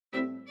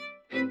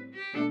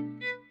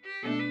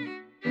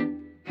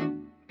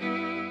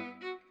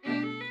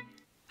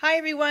Hi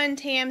everyone,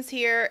 Tam's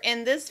here.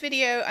 In this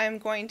video I'm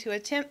going to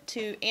attempt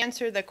to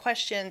answer the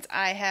questions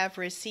I have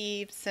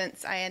received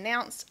since I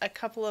announced a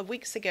couple of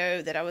weeks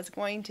ago that I was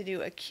going to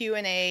do a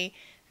Q&A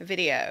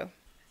video.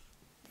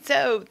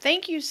 So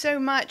thank you so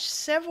much.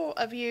 Several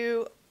of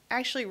you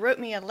actually wrote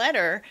me a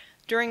letter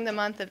during the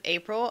month of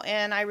April,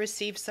 and I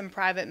received some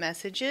private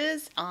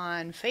messages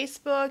on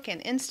Facebook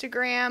and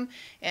Instagram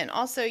and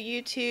also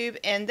YouTube,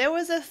 and there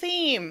was a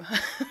theme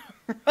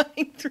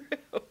running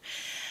through.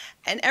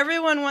 And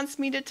everyone wants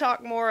me to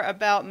talk more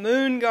about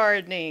moon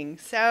gardening,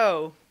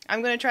 so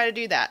I'm going to try to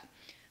do that.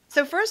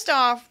 So first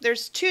off,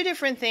 there's two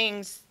different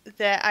things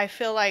that I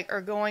feel like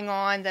are going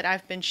on that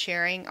I've been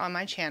sharing on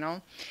my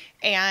channel,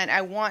 and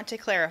I want to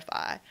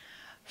clarify.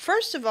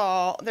 First of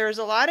all, there's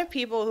a lot of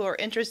people who are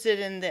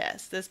interested in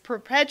this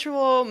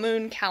perpetual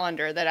moon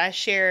calendar that I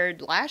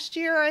shared last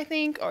year, I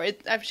think, or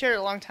I've shared it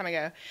a long time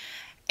ago.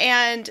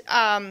 And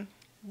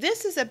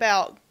this is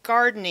about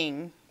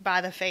gardening by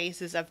the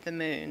phases of the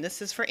moon.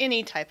 This is for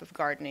any type of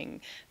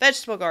gardening,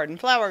 vegetable garden,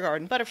 flower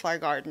garden, butterfly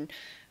garden,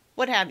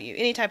 what have you,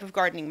 any type of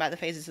gardening by the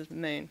phases of the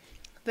moon.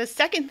 The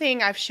second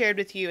thing I've shared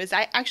with you is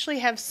I actually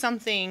have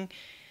something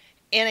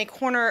in a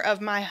corner of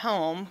my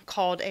home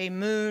called a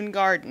moon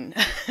garden.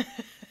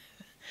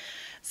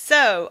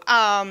 So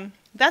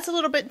that's a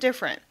little bit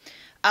different.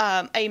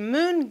 A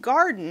moon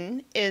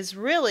garden is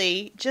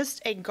really just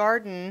a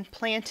garden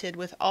planted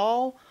with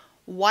all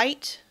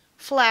white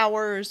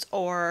flowers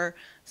or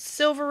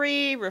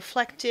silvery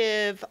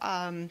reflective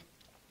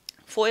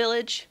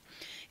foliage,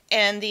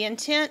 and the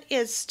intent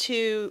is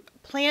to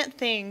plant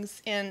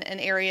things in an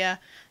area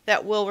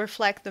that will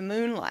reflect the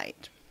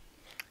moonlight.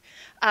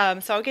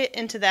 So I'll get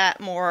into that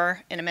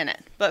more in a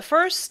minute. But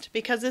first,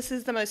 because this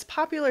is the most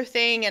popular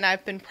thing and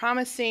I've been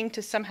promising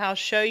to somehow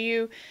show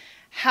you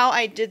how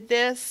I did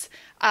this,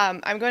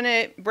 I'm going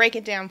to break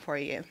it down for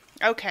you.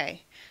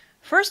 Okay,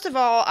 first of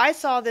all, I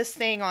saw this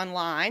thing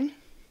online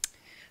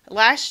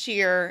last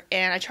year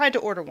and I tried to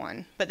order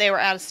one, but they were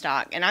out of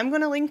stock, and I'm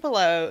going to link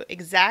below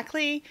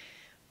exactly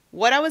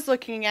what I was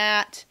looking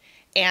at,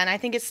 and I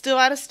think it's still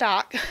out of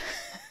stock.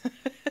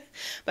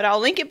 But I'll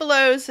link it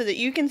below so that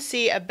you can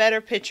see a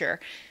better picture.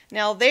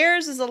 Now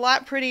theirs is a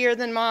lot prettier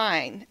than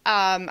mine.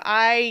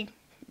 I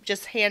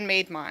just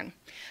handmade mine,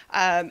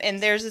 and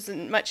theirs is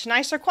much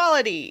nicer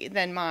quality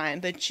than mine,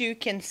 but you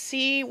can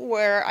see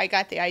where I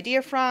got the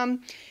idea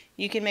from.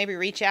 You can maybe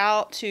reach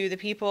out to the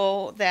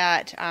people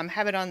that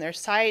have it on their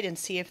site and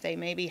see if they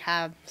maybe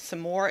have some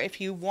more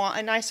if you want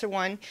a nicer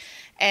one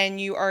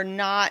and you are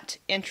not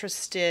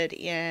interested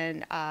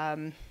in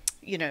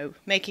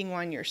making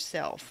one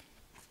yourself.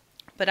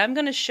 But I'm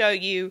going to show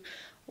you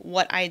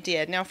what I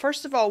did. Now,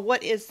 first of all,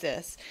 what is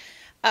this?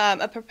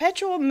 A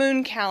perpetual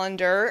moon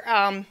calendar.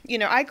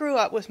 I grew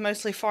up with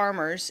mostly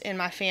farmers in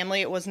my family.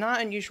 It was not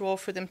unusual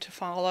for them to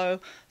follow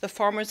the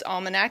Farmer's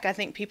Almanac. I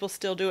think people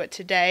still do it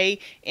today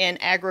in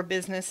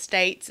agribusiness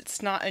states.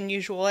 It's not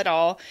unusual at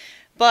all.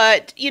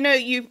 But,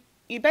 you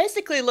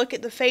basically look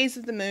at the phase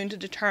of the moon to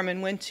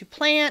determine when to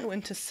plant,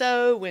 when to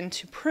sow, when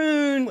to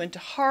prune, when to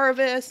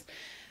harvest,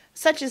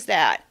 such as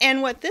that.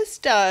 And what this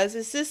does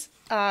is this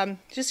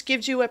just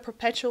gives you a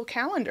perpetual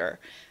calendar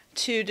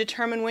to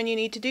determine when you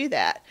need to do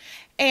that.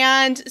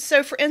 And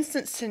so, for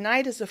instance,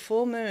 tonight is a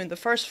full moon, the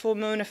first full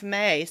moon of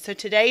May. So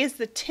today is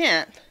the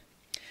 10th.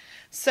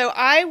 So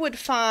I would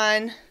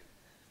find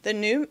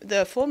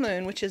the full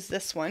moon, which is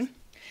this one,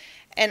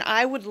 and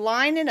I would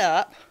line it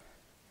up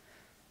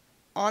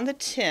on the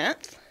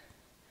 10th.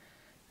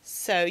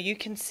 So you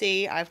can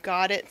see I've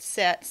got it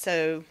set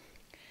so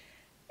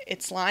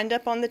it's lined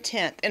up on the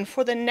 10th. And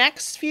for the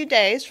next few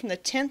days, from the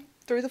 10th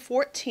through the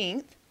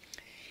 14th,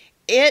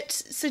 it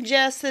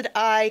suggests that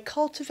I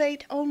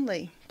cultivate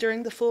only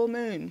during the full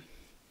moon.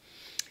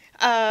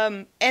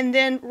 And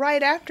then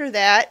right after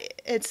that,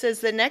 it says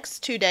the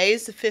next 2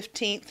 days, the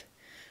 15th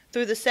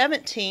through the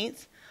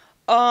 17th,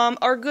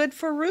 are good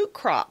for root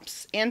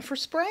crops and for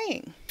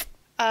spraying.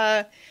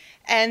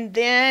 And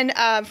then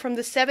from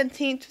the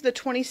 17th to the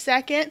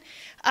 22nd,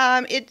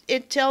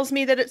 it tells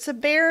me that it's a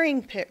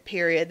bearing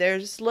period.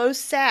 There's low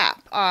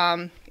sap.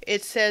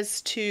 It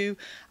says to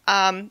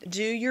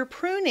do your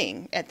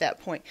pruning at that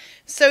point.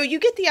 So you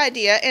get the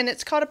idea, and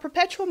it's called a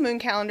perpetual moon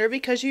calendar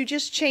because you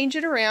just change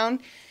it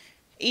around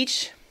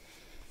each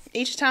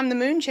time the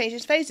moon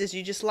changes phases.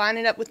 You just line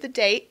it up with the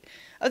date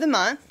of the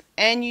month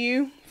and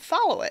you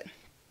follow it.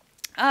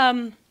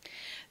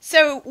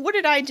 So what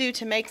did I do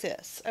to make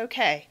this?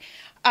 Okay.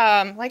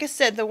 Like I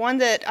said, the one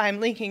that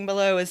I'm linking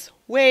below is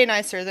way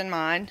nicer than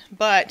mine,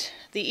 but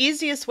the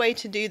easiest way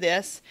to do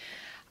this,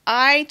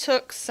 I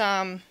took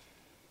some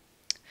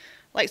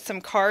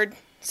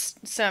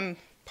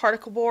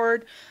particle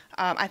board.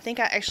 I think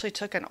I actually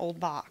took an old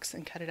box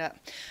and cut it up.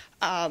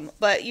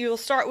 But you'll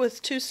start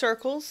with 2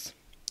 circles,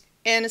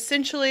 and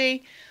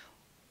essentially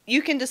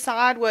you can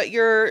decide what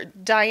your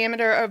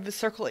diameter of the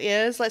circle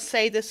is. Let's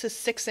say this is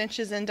 6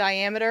 inches in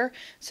diameter.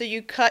 So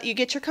you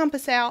get your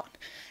compass out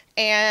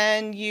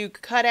and you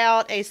cut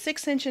out a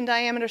 6-inch in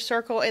diameter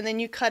circle, and then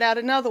you cut out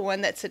another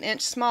one that's an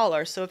inch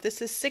smaller. So if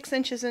this is 6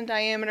 inches in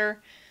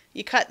diameter,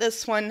 You cut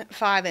this one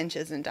 5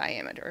 inches in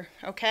diameter,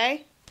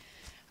 okay?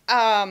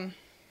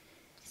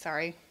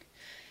 Sorry.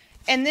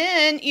 And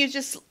then you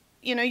just,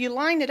 you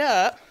line it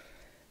up.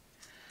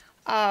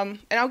 And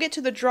I'll get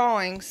to the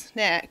drawings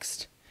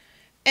next.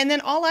 And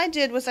then all I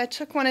did was I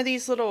took one of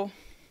these little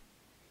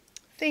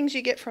things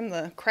you get from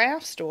the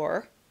craft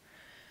store,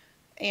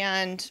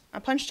 and I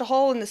punched a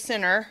hole in the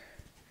center,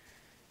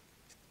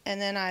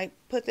 and then I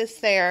put this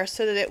there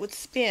so that it would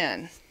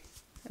spin.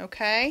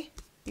 Okay?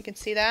 You can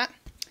see that?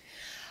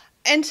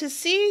 And to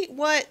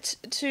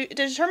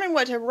determine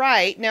what to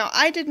write, now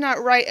I did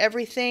not write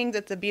everything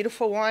that the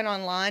Beautiful One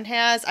online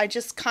has. I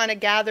just kind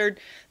of gathered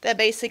the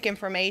basic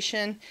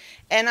information,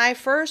 and I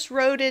first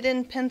wrote it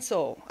in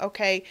pencil.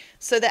 Okay,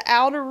 so the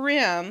outer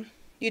rim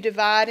you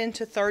divide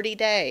into 30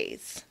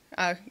 days.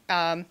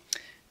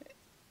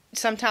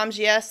 Sometimes,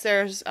 yes,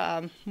 there's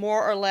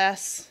more or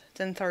less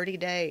than 30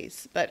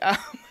 days, but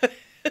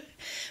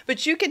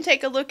but you can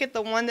take a look at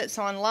the one that's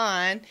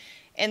online.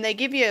 And they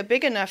give you a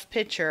big enough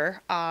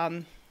picture,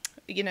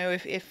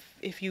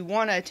 if you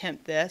want to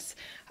attempt this,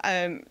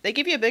 they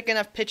give you a big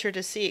enough picture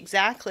to see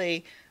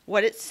exactly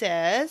what it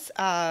says,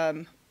 how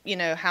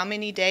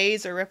many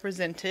days are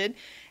represented.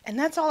 And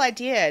that's all I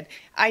did.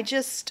 I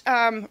just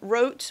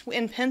wrote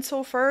in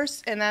pencil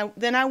first, and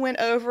then I went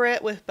over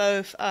it with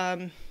both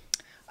a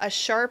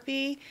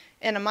Sharpie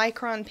and a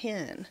Micron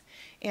pen.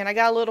 And I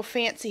got a little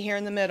fancy here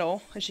in the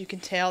middle, as you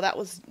can tell. That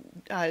was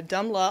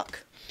dumb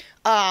luck.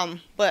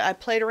 But I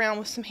played around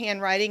with some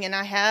handwriting, and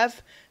I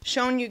have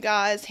shown you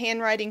guys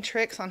handwriting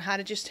tricks on how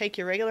to just take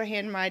your regular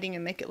handwriting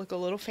and make it look a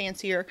little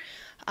fancier.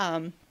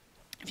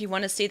 If you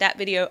want to see that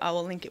video, I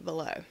will link it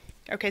below.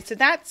 Okay, so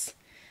that's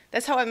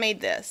how I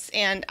made this.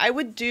 And I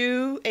would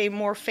do a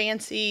more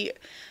fancy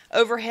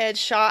overhead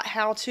shot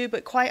how-to,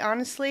 but quite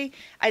honestly,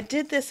 I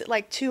did this at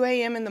like 2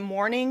 a.m. in the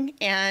morning,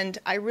 and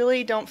I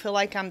really don't feel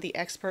like I'm the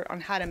expert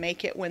on how to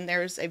make it when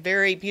there's a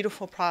very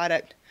beautiful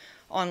product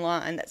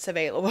online that's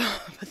available.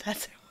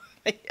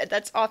 But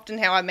that's often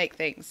how I make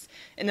things.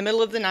 In the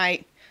middle of the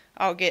night,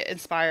 I'll get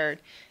inspired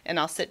and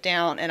I'll sit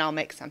down and I'll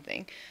make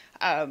something.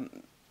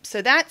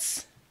 So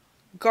that's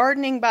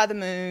gardening by the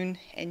moon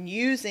and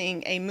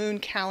using a moon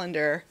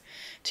calendar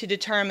to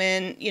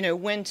determine,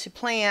 when to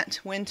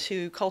plant, when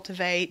to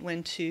cultivate,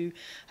 when to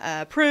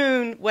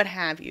prune, what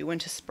have you, when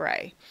to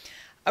spray.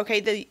 Okay,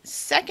 the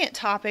second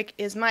topic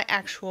is my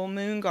actual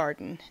moon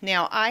garden.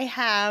 Now, I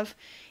have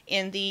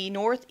in the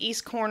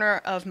northeast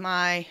corner of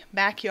my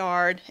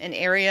backyard an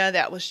area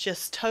that was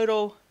just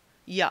total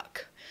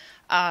yuck.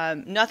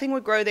 Nothing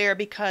would grow there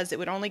because it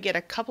would only get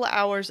a couple of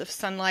hours of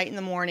sunlight in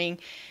the morning,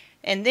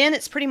 and then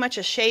it's pretty much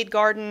a shade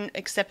garden,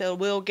 except it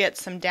will get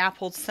some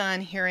dappled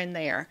sun here and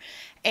there.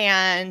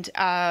 And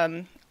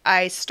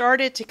I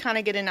started to kind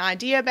of get an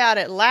idea about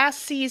it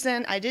last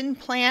season. I didn't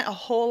plant a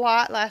whole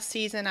lot last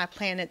season. I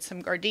planted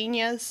some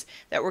gardenias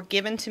that were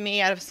given to me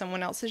out of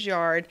someone else's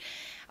yard.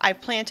 I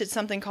planted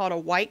something called a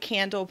white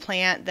candle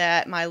plant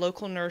that my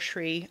local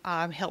nursery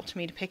helped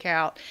me to pick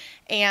out.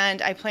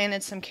 And I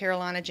planted some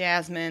Carolina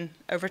jasmine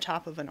over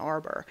top of an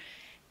arbor.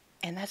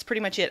 And that's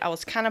pretty much it. I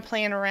was kind of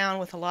playing around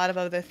with a lot of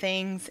other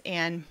things,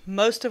 and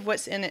most of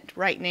what's in it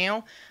right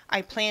now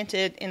I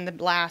planted in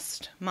the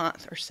last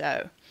month or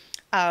so.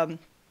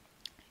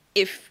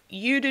 If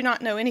you do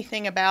not know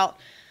anything about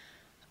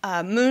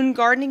moon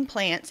gardening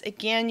plants,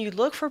 again, you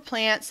look for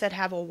plants that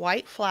have a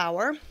white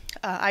flower.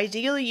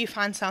 Ideally, you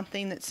find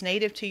something that's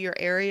native to your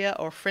area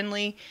or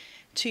friendly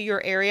to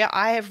your area.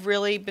 I have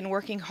really been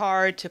working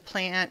hard to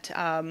plant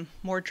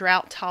more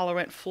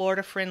drought-tolerant,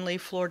 Florida-friendly,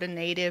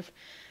 Florida-native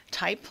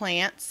type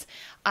plants.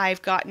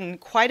 I've gotten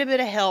quite a bit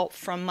of help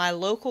from my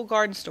local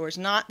garden stores,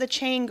 not the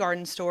chain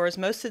garden stores.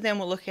 Most of them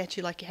will look at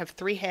you like you have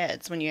 3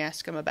 heads when you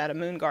ask them about a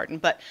moon garden.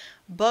 But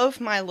both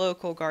my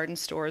local garden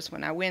stores,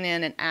 when I went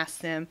in and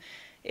asked them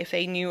if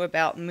they knew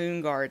about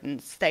moon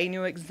gardens, they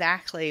knew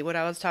exactly what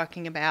I was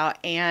talking about,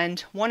 and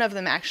one of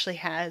them actually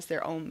has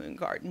their own moon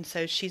garden,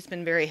 so she's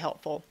been very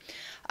helpful.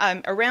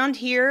 Around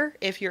here,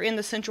 if you're in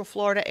the Central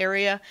Florida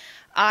area,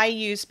 I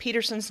use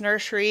Peterson's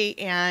Nursery,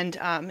 and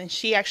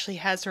she actually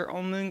has her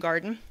own moon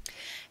garden.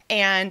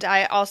 And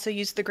I also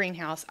use the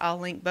greenhouse. I'll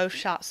link both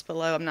shops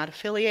below. I'm not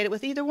affiliated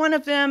with either one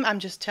of them. I'm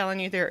just telling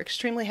you they're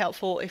extremely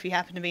helpful if you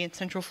happen to be in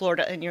Central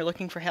Florida and you're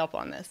looking for help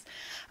on this.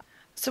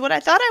 So what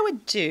I thought I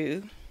would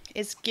do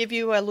is give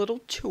you a little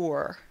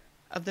tour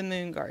of the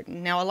moon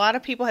garden. Now, a lot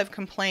of people have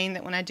complained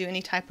that when I do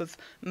any type of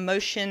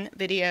motion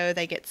video,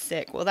 they get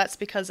sick. Well, that's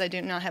because I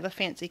do not have a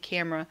fancy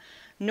camera,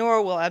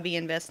 nor will I be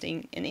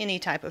investing in any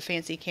type of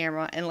fancy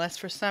camera unless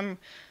for some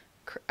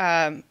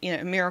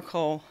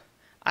miracle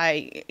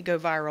I go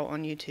viral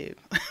on YouTube,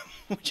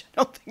 which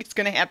I don't think is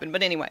going to happen.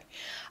 But anyway,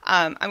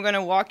 I'm going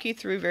to walk you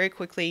through very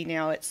quickly.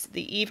 Now, it's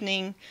the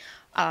evening.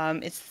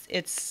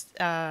 It's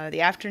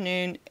the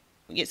afternoon.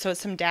 So it's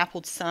some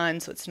dappled sun,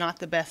 so it's not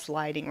the best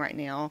lighting right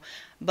now,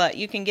 but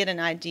you can get an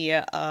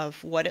idea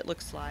of what it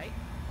looks like.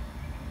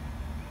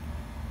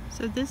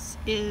 So this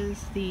is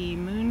the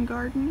moon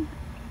garden.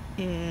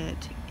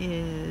 It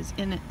is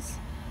in its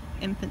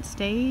infant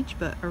stage,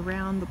 but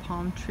around the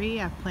palm tree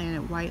I've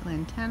planted white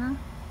lantana.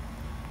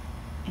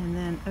 And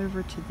then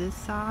over to this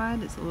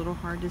side, it's a little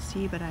hard to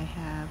see, but I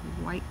have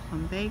white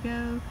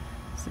plumbago,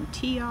 some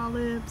tea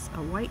olives,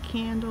 a white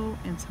candle,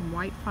 and some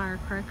white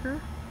firecracker.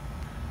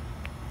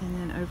 And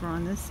then over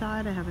on this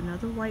side, I have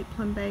another white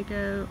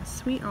plumbago, a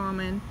sweet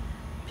almond,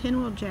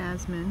 pinwheel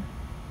jasmine,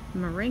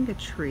 moringa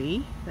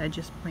tree that I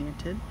just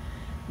planted.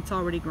 It's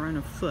already grown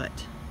a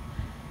foot.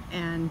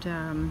 And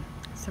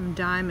some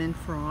diamond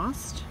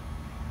frost.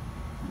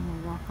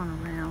 And we'll walk on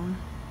around.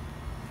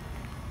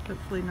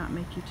 Hopefully not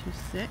make you too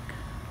sick.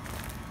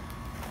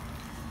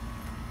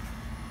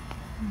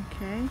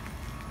 Okay.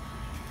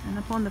 And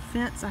up on the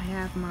fence I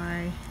have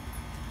my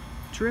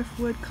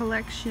driftwood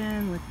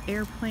collection with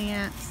air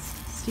plants,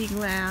 sea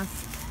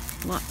glass,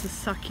 lots of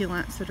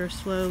succulents that are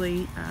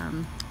slowly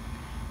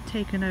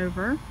taken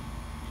over.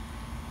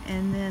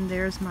 And then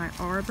there's my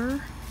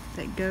arbor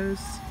that goes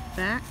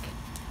back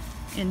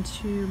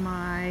into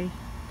my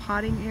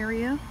potting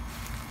area.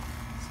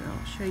 So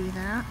I'll show you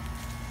that.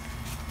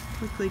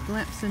 Quickly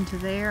glimpse into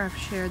there. I've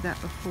shared that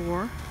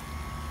before.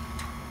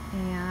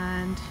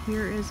 And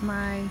here is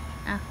my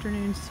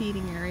afternoon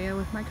seating area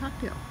with my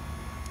cocktail.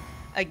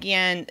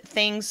 Again,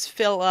 things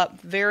fill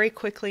up very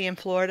quickly in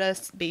Florida,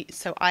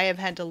 so I have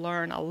had to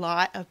learn a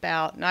lot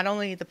about not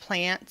only the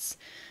plants,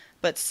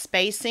 but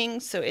spacing.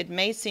 So it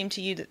may seem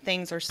to you that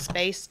things are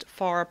spaced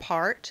far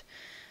apart,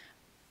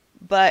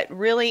 but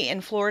really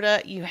in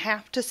Florida you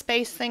have to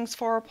space things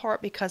far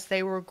apart because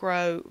they will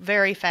grow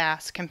very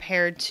fast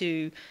compared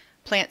to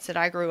plants that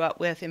I grew up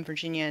with in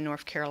Virginia and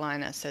North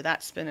Carolina. So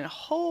that's been a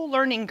whole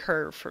learning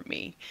curve for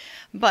me.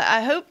 But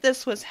I hope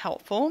this was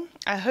helpful.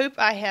 I hope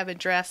I have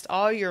addressed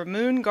all your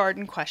moon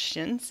garden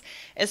questions.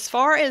 As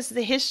far as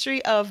the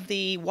history of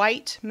the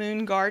white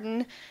moon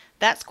garden,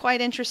 that's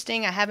quite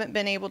interesting. I haven't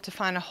been able to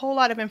find a whole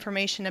lot of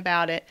information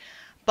about it,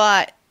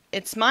 but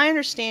it's my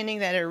understanding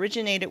that it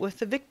originated with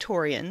the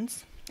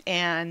Victorians,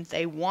 and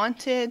they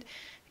wanted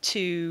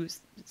to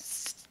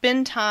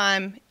spend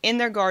time in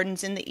their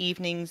gardens in the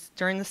evenings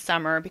during the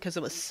summer because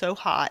it was so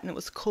hot and it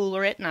was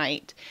cooler at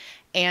night,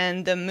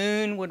 and the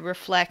moon would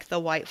reflect the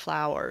white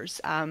flowers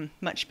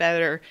much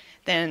better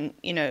than,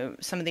 you know,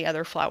 some of the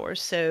other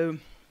flowers. So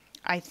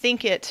I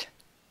think it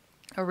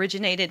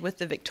originated with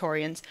the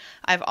Victorians.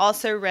 I've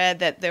also read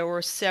that there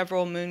were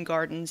several moon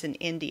gardens in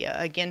India,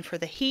 again for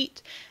the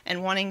heat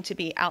and wanting to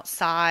be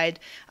outside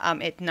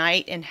at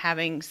night and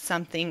having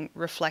something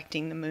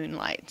reflecting the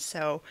moonlight.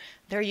 So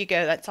there you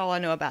go. That's all I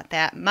know about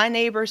that. My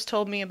neighbors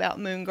told me about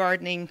moon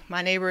gardening.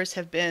 My neighbors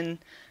have been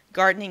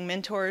gardening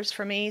mentors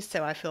for me,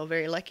 so I feel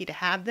very lucky to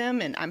have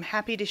them, and I'm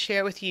happy to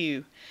share with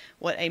you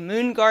what a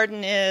moon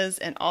garden is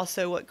and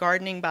also what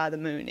gardening by the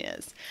moon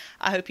is.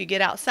 I hope you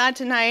get outside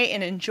tonight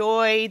and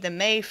enjoy the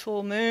May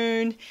full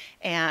moon,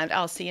 and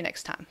I'll see you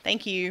next time.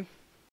 Thank you.